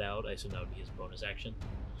pull it out. I assume that would be his bonus action.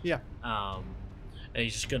 Yeah. And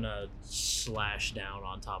he's just gonna slash down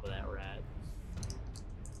on top of that rat.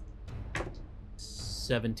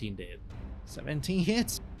 17 to hit. 17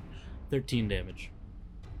 hits. 13 damage.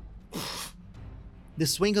 The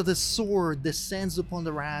swing of the sword descends upon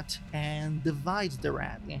the rat and divides the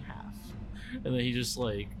rat in half. And then he just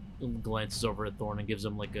like glances over at Thorn and gives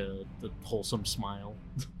him like the wholesome smile.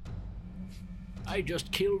 I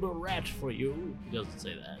just killed a rat for you. He doesn't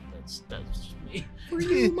say that. That's just me. For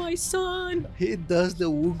you, my son. He does the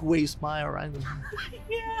Woogway smile, right?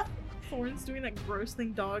 Yeah. Thorn's doing that gross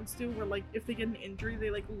thing dogs do where, like, if they get an injury,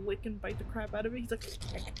 they, like, lick and bite the crap out of it. He's like...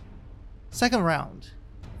 Second round.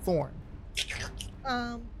 Thorn.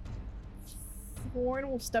 Thorn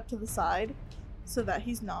will step to the side so that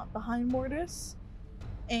he's not behind Mortis.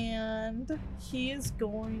 And he is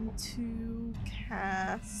going to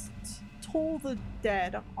cast Toll the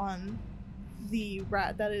Dead on the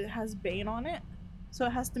rat that it has Bane on it. So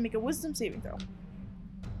it has to make a wisdom saving throw.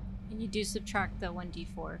 And you do subtract the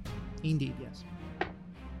 1d4. Indeed, yes.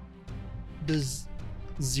 Does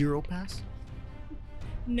 0 pass?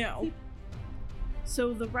 No.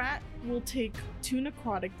 So the rat will take 2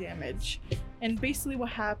 necrotic damage, and basically what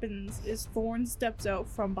happens is Thorn steps out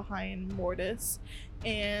from behind Mortis,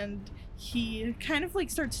 and he kind of like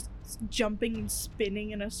starts jumping and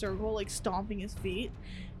spinning in a circle, like stomping his feet,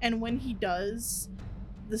 and when he does,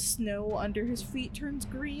 the snow under his feet turns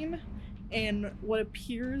green, and what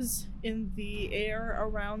appears in the air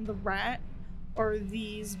around the rat are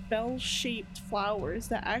these bell-shaped flowers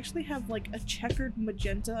that actually have like a checkered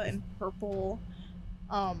magenta and purple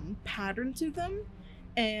pattern to them,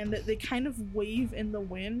 and they kind of wave in the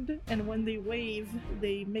wind, and when they wave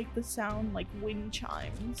they make the sound like wind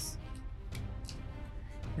chimes.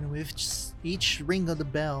 And with each ring of the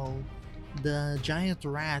bell, the giant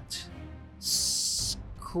rat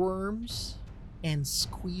squirms and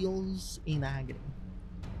squeals in agony.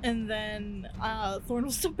 And then Thorn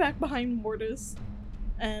will step back behind Mortis,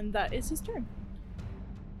 and that is his turn.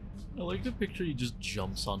 I like the picture he just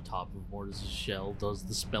jumps on top of Mortis' shell, does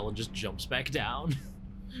the spell, and just jumps back down.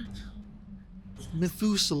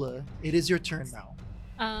 Methuselah, it is your turn now.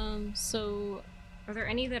 So are there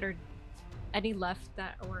any left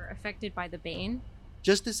that were affected by the Bane?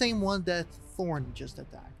 Just the same one that Thorn just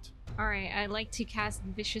attacked. Alright, I'd like to cast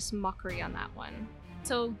Vicious Mockery on that one.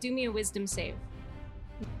 So do me a wisdom save.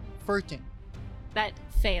 13. That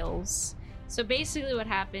fails. So basically what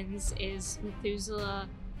happens is Methuselah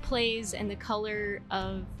plays and the color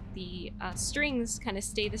of the strings kind of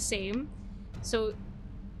stay the same. So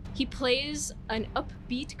he plays an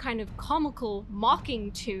upbeat kind of comical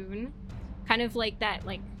mocking tune, kind of like that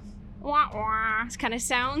like wah wah kind of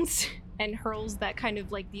sounds, and hurls that kind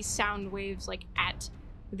of like these sound waves like at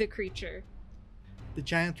the creature. The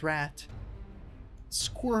giant rat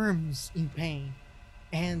squirms in pain,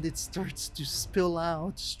 and it starts to spill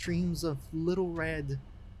out streams of little red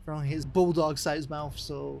from his bulldog-sized mouth,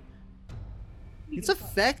 so it's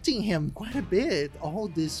affecting him quite a bit. All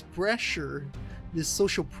this pressure, this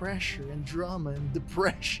social pressure and drama and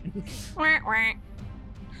depression.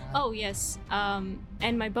 Oh yes,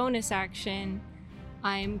 and my bonus action,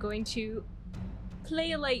 I'm going to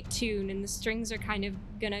play a light tune, and the strings are kind of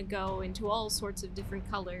gonna go into all sorts of different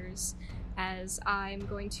colors as I'm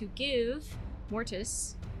going to give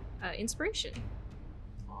Mortis inspiration.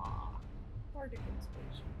 Bardic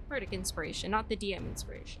inspiration. Bardic inspiration, not the DM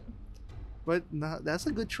inspiration. But that's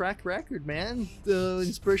a good track record, man. The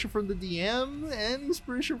inspiration from the DM and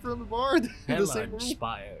inspiration from the bard. in the Hella same room.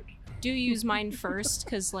 inspired. Do use mine first,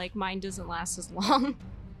 because like mine doesn't last as long.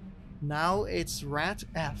 Now it's Rat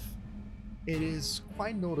F. It is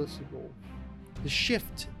quite noticeable the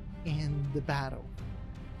shift in the battle,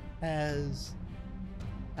 as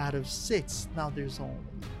out of 6 now there's only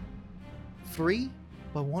 3,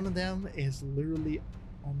 but one of them is literally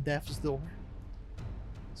on death's door.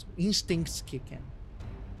 So instincts kick in.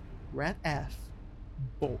 Rat F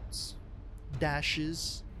bolts,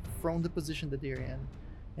 dashes from the position that they're in,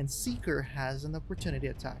 and Seeker has an opportunity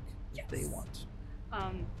attack if they want.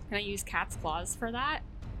 Can I use Cat's Claws for that?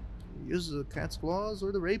 Use the cat's claws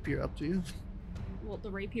or the rapier, up to you. Well, the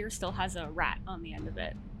rapier still has a rat on the end of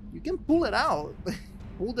it. You can pull it out.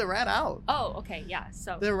 Pull the rat out. Oh, okay, yeah.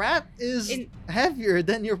 So The rat is heavier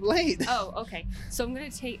than your blade. Oh, okay. So I'm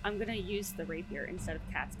gonna use the rapier instead of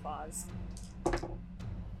Cat's Claws.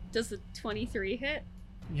 Does the 23 hit?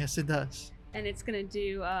 Yes, it does. And it's gonna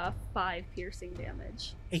do 5 piercing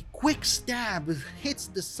damage. A quick stab hits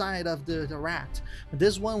the side of the rat, but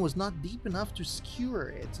this one was not deep enough to skewer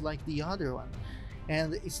it like the other one,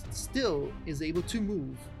 and it still is able to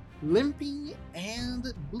move. Limping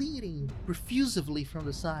and bleeding profusively from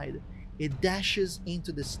the side, it dashes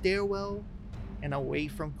into the stairwell and away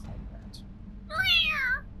from combat.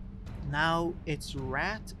 Now it's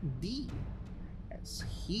Rat D, as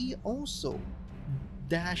he also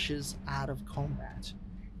dashes out of combat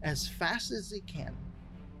as fast as it can.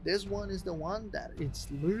 This one is the one that it's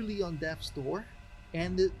literally on death's door,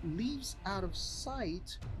 and it leaves out of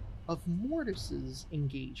sight of Mortis's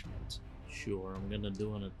engagement. Sure, I'm gonna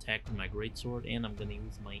do an attack with my greatsword, and I'm gonna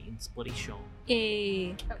use my inspiration.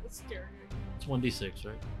 A That was scary. It's 1d6,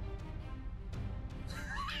 right?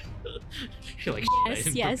 You're like, Yes, I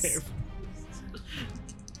didn't yes. prepare for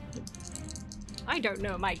this. I don't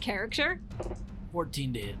know my character.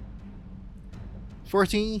 14 to hit.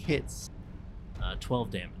 14 hits.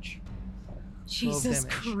 12 damage. Jesus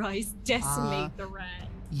damage. Christ, decimate the rat.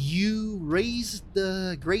 You raise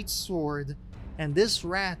the great sword, and this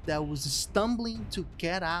rat that was stumbling to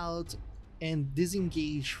get out and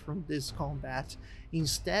disengage from this combat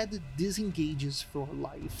instead disengages for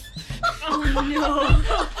life. Oh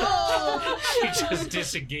She just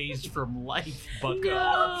disengaged from life, bucko.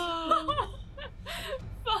 no!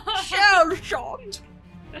 Shell shocked.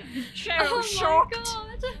 Shell shocked.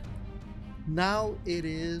 Now it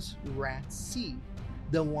is Rat C,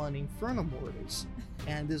 the one in front of Mortis,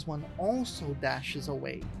 and this one also dashes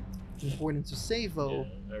away. Important to say though,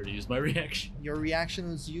 I already used my reaction. your reaction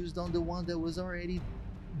was used on the one that was already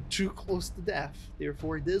too close to death.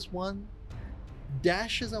 Therefore, this one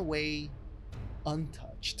dashes away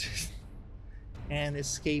untouched and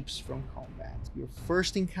escapes from combat. Your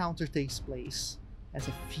first encounter takes place as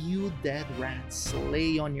a few dead rats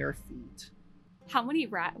lay on your feet. How many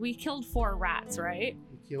rats? We killed 4 rats, right?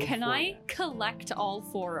 You killed Can 4 I rats. collect all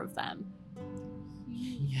 4 of them?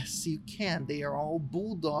 Yes, you can. They are all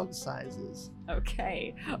bulldog sizes.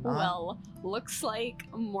 Okay. Well, looks like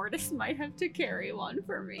Mortis might have to carry one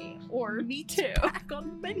for me. Or me too. Back on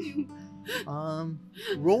the menu.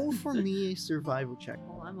 Roll for me a survival check.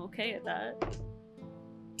 Well, I'm okay at that.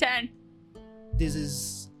 10. This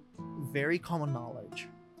is very common knowledge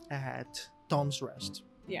at Tom's Rest.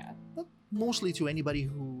 Yeah. But mostly to anybody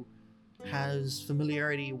who has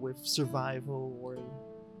familiarity with survival or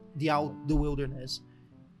the wilderness.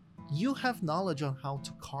 You have knowledge on how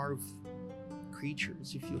to carve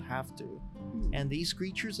creatures if you have to. And these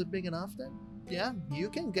creatures are big enough that, yeah, you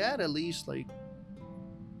can get at least like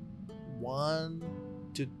 1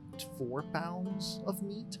 to 4 pounds of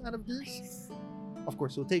meat out of this. Of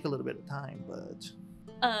course, it'll take a little bit of time, but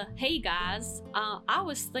Hey guys, I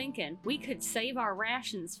was thinking we could save our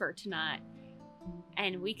rations for tonight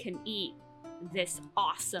and we can eat this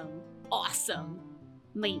awesome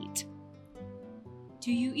meat.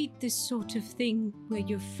 Do you eat this sort of thing where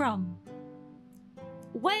you're from?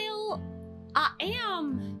 Well, I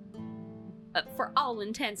am, for all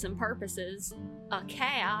intents and purposes, a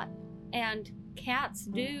cat, and cats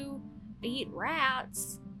do eat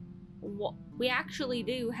rats. We actually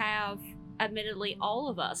do have, admittedly, all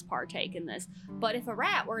of us partake in this, but if a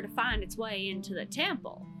rat were to find its way into the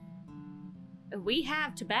temple, we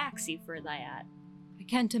have tabaxi for that. I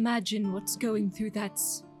can't imagine what's going through that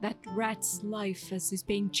rat's life as is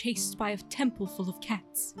being chased by a temple full of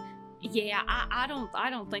cats. Yeah, I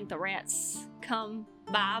don't think the rats come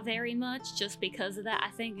by very much just because of that. I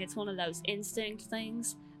think it's one of those instinct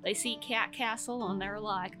things. They see Cat Castle and they're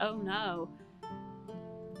like, oh no.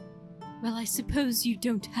 Well, I suppose you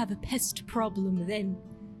don't have a pest problem then.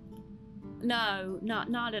 No,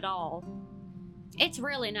 not at all. It's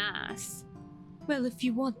really nice. Well, if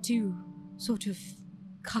you want to sort of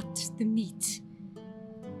cut the meat,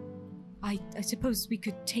 I suppose we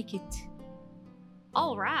could take it.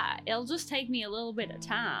 All right, it'll just take me a little bit of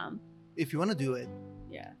time. If you want to do it,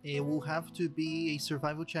 Yeah. it will have to be a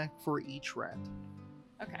survival check for each rat.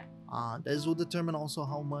 Okay. This will determine also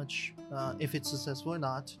how much, if it's successful or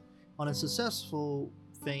not. On a successful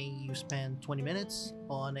thing, you spend 20 minutes.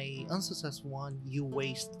 On a unsuccessful one, you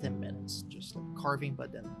waste 10 minutes. Just like carving,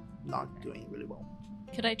 but then not doing really well.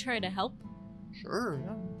 Could I try to help? Sure,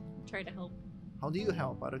 yeah. Try to help. How do you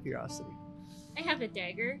help, out of curiosity? I have a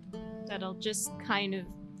dagger that'll just kind of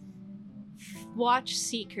watch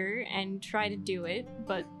Seeker and try to do it,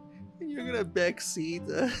 but You're gonna backseat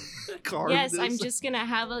carve yes, this? I'm just gonna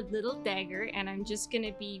have a little dagger and I'm just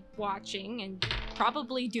gonna be watching and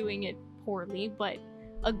probably doing it poorly, but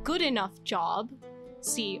a good enough job.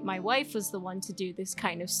 See, my wife was the one to do this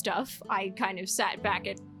kind of stuff. I kind of sat back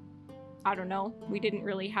at, I don't know, we didn't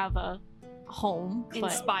really have a home,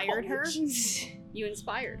 but Inspired her? You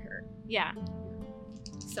inspired her. yeah.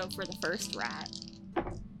 So for the first rat.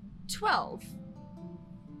 12.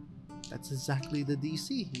 That's exactly the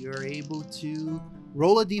DC. You're able to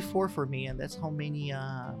roll a d4 for me, and that's how many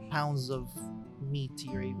pounds of meat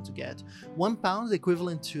you're able to get. 1 pound is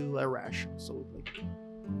equivalent to a ration, so like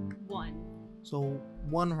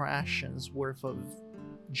 1 ration's worth of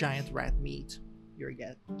giant rat meat you're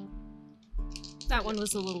get. That one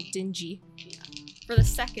was a little dingy. Yeah. For the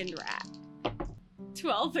second rat.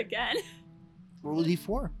 12 again. Roll a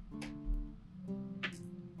d4.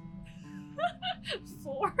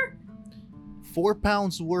 4. 4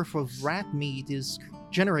 pounds worth of rat meat is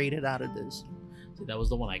generated out of this. See, that was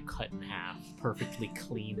the one I cut in half, perfectly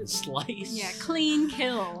clean and sliced. Yeah, clean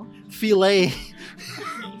kill. Filet.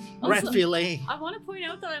 Rat Also, filet. I want to point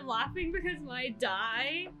out that I'm laughing because my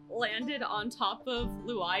die landed on top of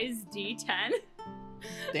Luai's D10.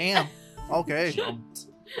 Damn. Okay. Jumped.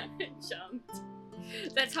 It jumped.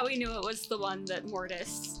 That's how we knew it was the one that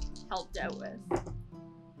Mortis helped out with.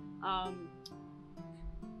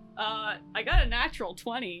 I got a natural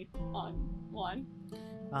 20 on one.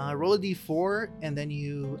 Roll a d4, and then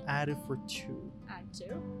you add it for 2. Add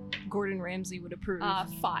 2. Gordon Ramsay would approve.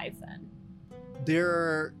 5 then. There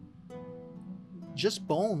are just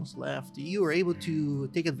bones left. You are able to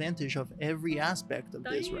take advantage of every aspect of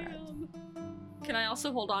this rat. Damn. Can I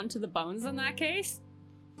also hold on to the bones in that case?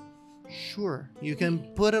 Sure. You can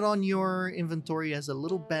put it on your inventory as a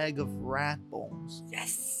little bag of rat bones.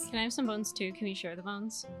 Yes. Can I have some bones too? Can we share the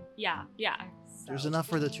bones? Yeah. There's enough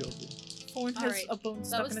for the 2 of you. Thorn has Alright, a bone That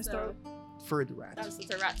stuck was in his the throat. For the rat. that was the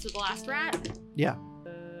third rat. So the last rat. Yeah.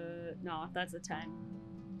 No, that's a 10.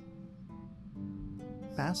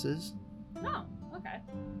 Passes. Oh, okay.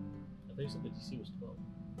 I thought you said the DC was 12.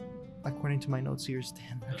 According to my notes, here's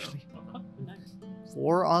 10 actually. Okay. Nice.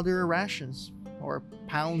 4 other rations or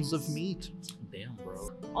pounds of meat. Damn, bro.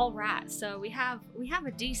 All right, so we have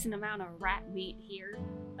a decent amount of rat meat here.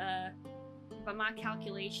 By my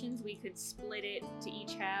calculations, we could split it to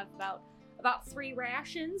each have about 3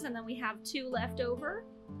 rations, and then we have 2 left over.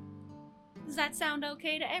 Does that sound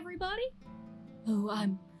okay to everybody?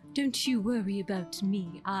 Oh, don't you worry about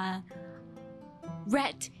me.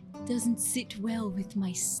 Rat doesn't sit well with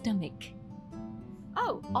my stomach.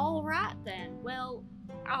 Oh, all right then. Well,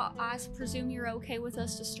 I presume you're okay with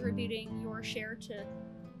us distributing your share to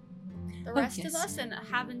the rest yes. of us and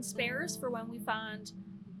having spares for when we find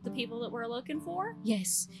the people that we're looking for?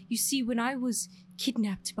 Yes, you see, when I was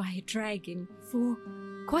kidnapped by a dragon, for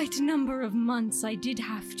quite a number of months I did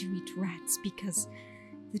have to eat rats because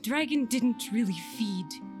the dragon didn't really feed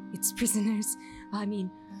its prisoners. I mean,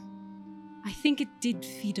 I think it did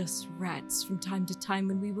feed us rats from time to time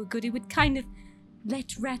when we were good. It would kind of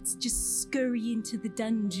let rats just scurry into the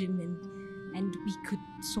dungeon and we could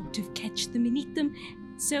sort of catch them and eat them.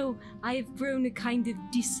 So I have grown a kind of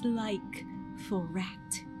dislike for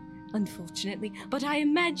rat, unfortunately. But I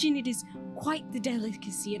imagine it is quite the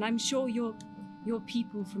delicacy, and I'm sure your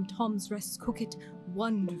people from Tom's Rest cook it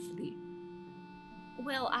wonderfully.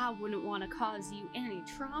 Well, I wouldn't want to cause you any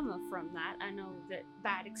trauma from that. I know that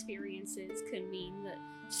bad experiences can mean that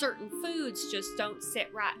certain foods just don't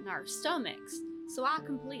sit right in our stomachs. So I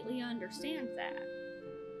completely understand that.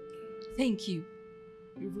 Thank you.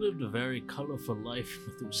 You've lived a very colorful life,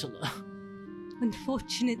 Methuselah.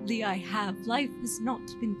 Unfortunately, I have. Life has not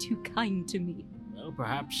been too kind to me. Well,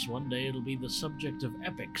 perhaps one day it'll be the subject of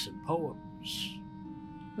epics and poems.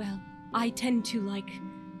 Well, I tend to like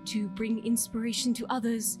to bring inspiration to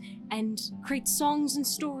others and create songs and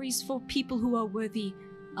stories for people who are worthy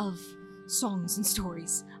of songs and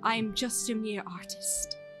stories. I am just a mere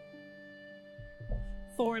artist.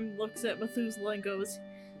 Thorn looks at Methuselah and goes,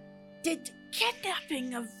 Did the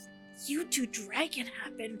kidnapping of you two dragon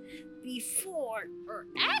happen before or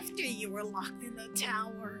after you were locked in the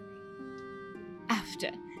tower? After.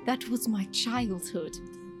 That was my childhood.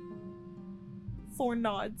 Thorn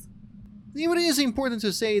nods. It is important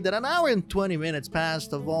to say that an hour and 20 minutes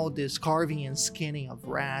passed of all this carving and skinning of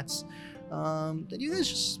rats. That you guys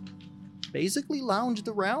just basically lounged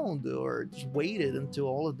around or just waited until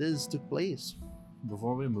all of this took place.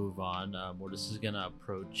 Before we move on, Mortis is gonna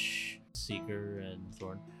approach Seeker and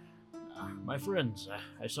Thorn. My friends,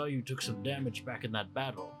 I saw you took some damage back in that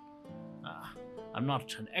battle. I'm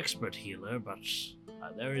not an expert healer, but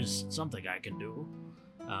there is something I can do.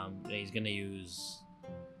 He's gonna use.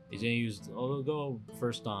 I'll go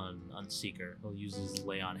first on Seeker. He'll use his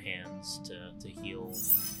lay on hands to heal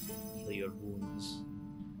your wounds.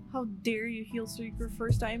 How dare you heal Seeker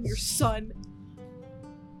first? I am your son.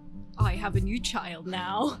 I have a new child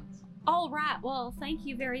now. All right. Well, thank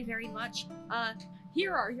you very, very much.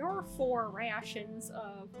 Here are your 4 rations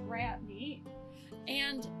of rat meat,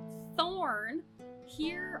 and Thorn,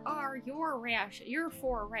 here are your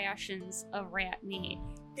 4 rations of rat meat.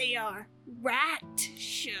 They are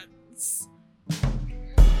rations.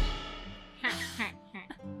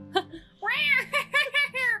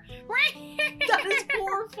 That is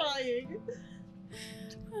horrifying.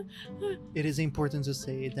 It is important to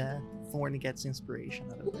say that Thorn gets inspiration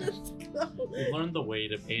out of this. We learned the way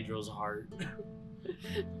to Pedro's heart.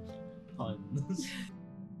 Puns.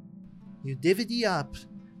 You divvy up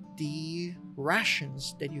the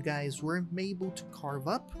rations that you guys weren't able to carve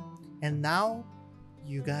up, and now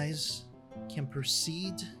you guys can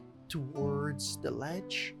proceed towards the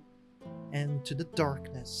ledge and to the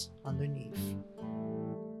darkness underneath.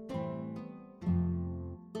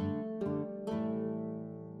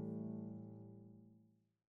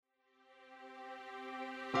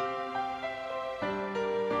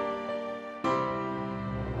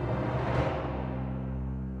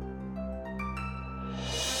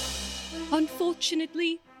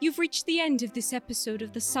 Unfortunately, you've reached the end of this episode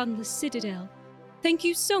of the Sunless Citadel. Thank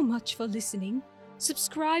you so much for listening.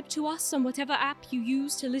 Subscribe to us on whatever app you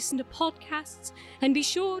use to listen to podcasts, and be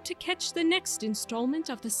sure to catch the next installment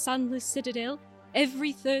of the Sunless Citadel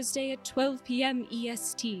every Thursday at 12 p.m.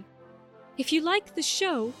 EST. If you like the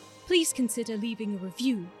show, please consider leaving a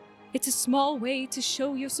review. It's a small way to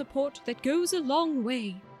show your support that goes a long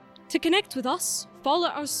way. To connect with us, follow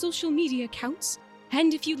our social media accounts,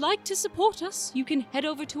 and if you'd like to support us, you can head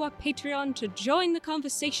over to our Patreon to join the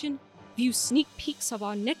conversation, view sneak peeks of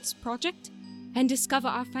our next project, and discover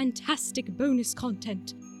our fantastic bonus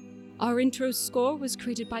content. Our intro score was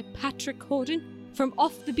created by Patrick Corden from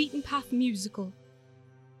Off the Beaten Path Musical.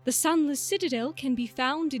 The Sunless Citadel can be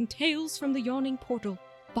found in Tales from the Yawning Portal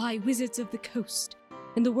by Wizards of the Coast,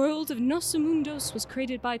 and the world of Nosomundos was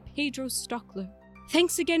created by Pedro Stockler.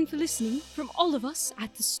 Thanks again for listening from all of us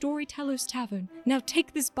at the Storyteller's Tavern. Now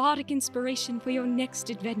take this bardic inspiration for your next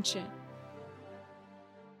adventure.